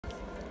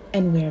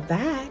And we're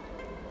back.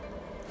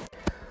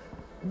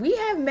 We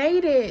have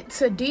made it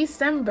to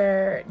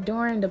December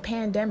during the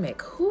pandemic.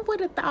 Who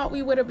would have thought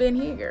we would have been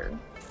here?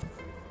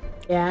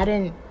 Yeah,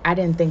 I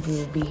didn't think we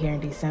would be here in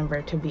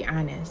December, to be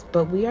honest,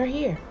 but we are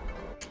here.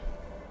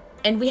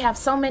 And we have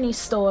so many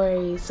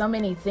stories, so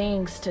many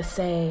things to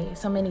say,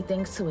 so many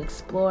things to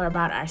explore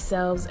about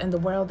ourselves and the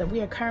world that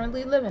we are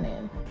currently living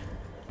in.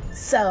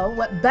 So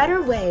what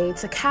better way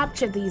to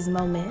capture these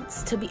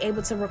moments, to be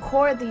able to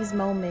record these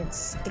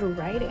moments through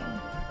writing?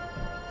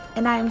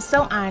 And I am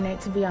so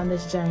honored to be on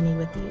this journey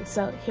with you.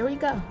 So here we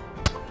go.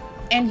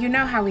 And you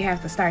know how we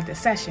have to start the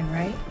session,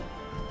 right?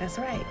 That's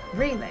right,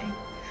 breathing.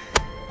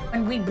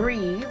 When we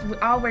breathe,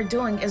 all we're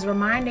doing is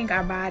reminding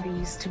our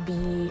bodies to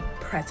be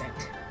present.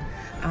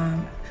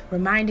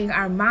 Reminding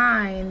our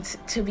minds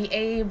to be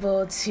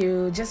able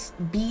to just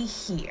be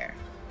here.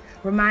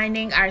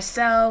 Reminding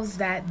ourselves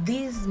that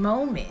these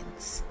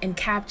moments in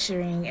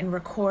capturing and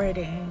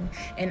recording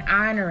and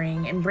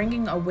honoring and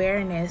bringing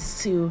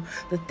awareness to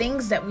the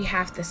things that we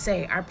have to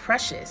say are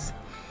precious.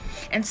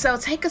 And so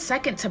take a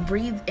second to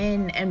breathe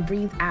in and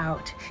breathe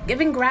out,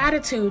 giving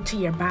gratitude to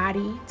your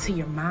body, to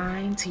your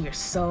mind, to your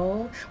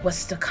soul,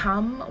 what's to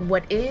come,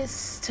 what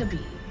is to be.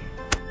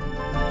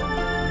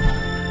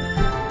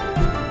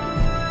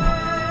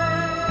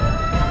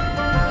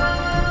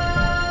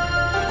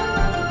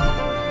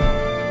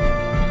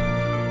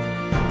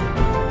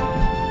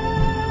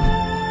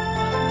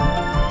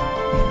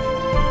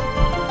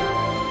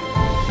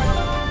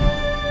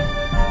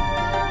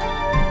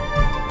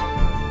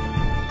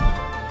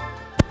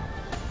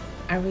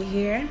 Are we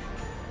here?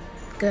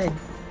 Good.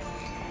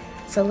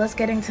 So let's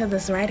get into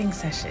this writing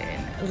session.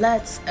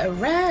 Let's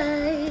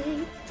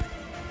write.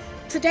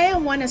 Today I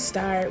want to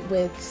start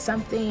with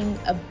something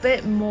a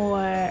bit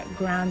more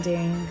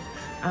grounding,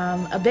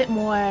 a bit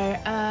more,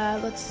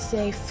 let's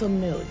say,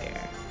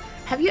 familiar.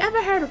 Have you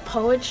ever heard of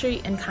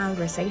poetry and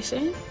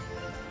conversation?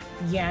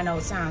 Yeah, I know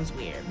it sounds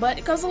weird, but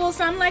it goes a little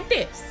something like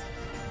this.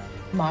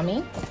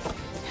 Mommy,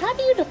 how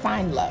do you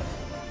define love?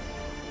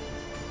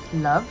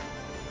 Love?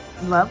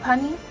 Love,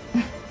 honey?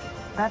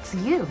 That's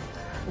you.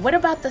 What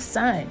about the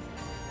sun?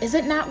 Is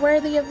it not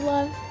worthy of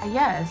love?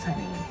 Yes,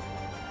 honey.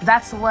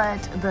 That's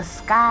what the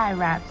sky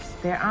wraps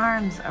their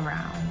arms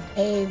around.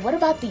 Hey, what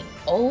about the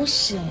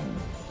ocean?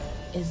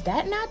 Is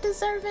that not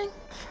deserving?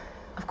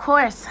 Of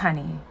course,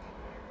 honey.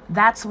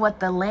 That's what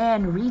the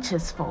land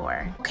reaches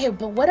for. Okay,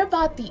 but what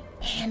about the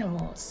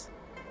animals?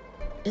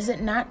 Is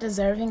it not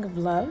deserving of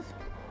love?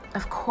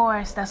 Of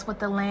course, that's what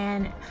the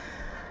land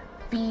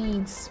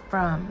feeds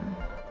from.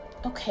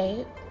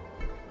 Okay.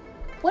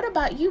 What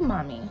about you,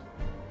 Mommy?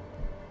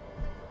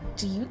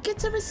 Do you get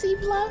to receive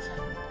love?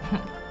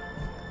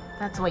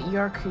 That's what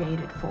you're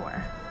created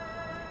for.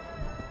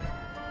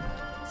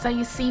 So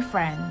you see,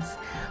 friends,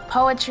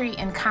 poetry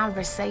and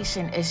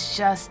conversation is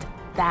just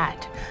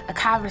that. A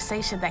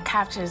conversation that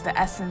captures the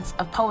essence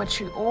of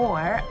poetry,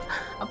 or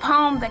a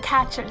poem that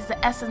captures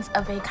the essence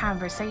of a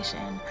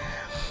conversation.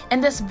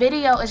 And this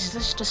video is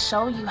just to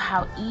show you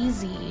how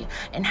easy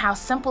and how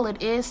simple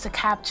it is to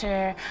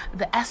capture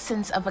the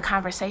essence of a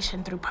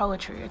conversation through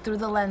poetry, or through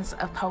the lens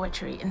of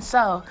poetry. And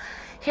so,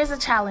 here's a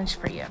challenge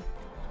for you.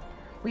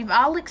 We've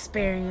all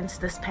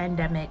experienced this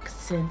pandemic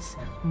since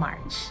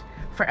March.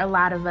 For a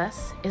lot of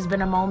us, it's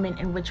been a moment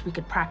in which we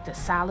could practice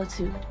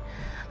solitude.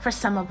 For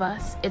some of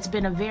us, it's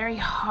been a very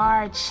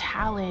hard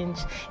challenge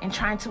in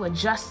trying to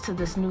adjust to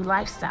this new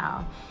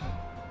lifestyle.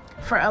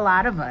 For a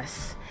lot of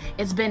us,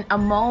 it's been a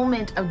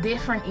moment of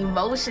different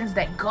emotions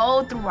that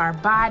go through our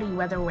body,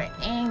 whether we're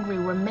angry,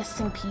 we're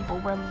missing people,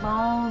 we're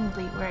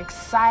lonely, we're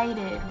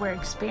excited, we're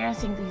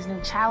experiencing these new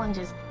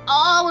challenges,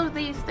 all of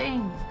these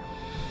things.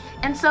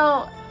 And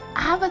so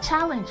I have a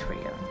challenge for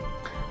you.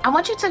 I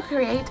want you to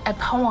create a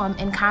poem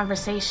in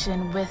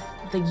conversation with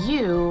the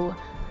you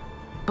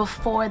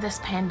before this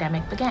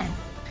pandemic began.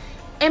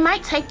 It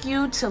might take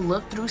you to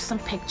look through some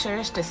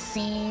pictures to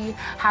see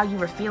how you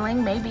were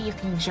feeling, maybe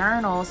if you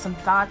journal some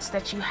thoughts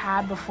that you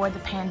had before the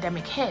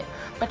pandemic hit.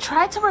 But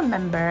try to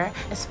remember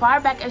as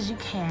far back as you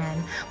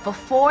can,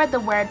 before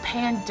the word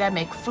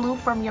pandemic flew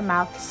from your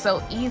mouth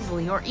so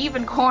easily, or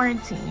even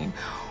quarantine,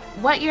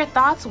 what your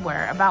thoughts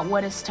were about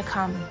what is to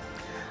come.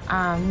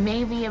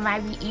 Maybe it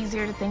might be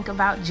easier to think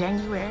about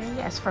January,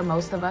 as for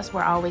most of us,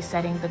 we're always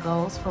setting the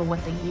goals for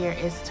what the year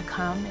is to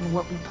come and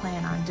what we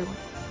plan on doing.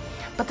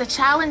 But the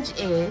challenge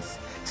is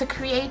to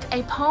create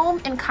a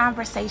poem in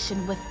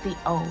conversation with the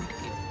old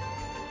you.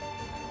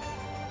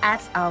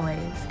 As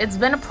always, it's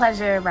been a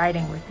pleasure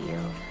writing with you.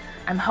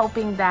 I'm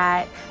hoping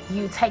that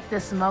you take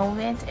this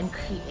moment and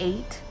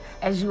create,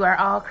 as you are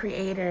all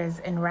creators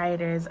and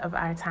writers of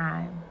our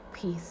time.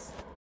 Peace.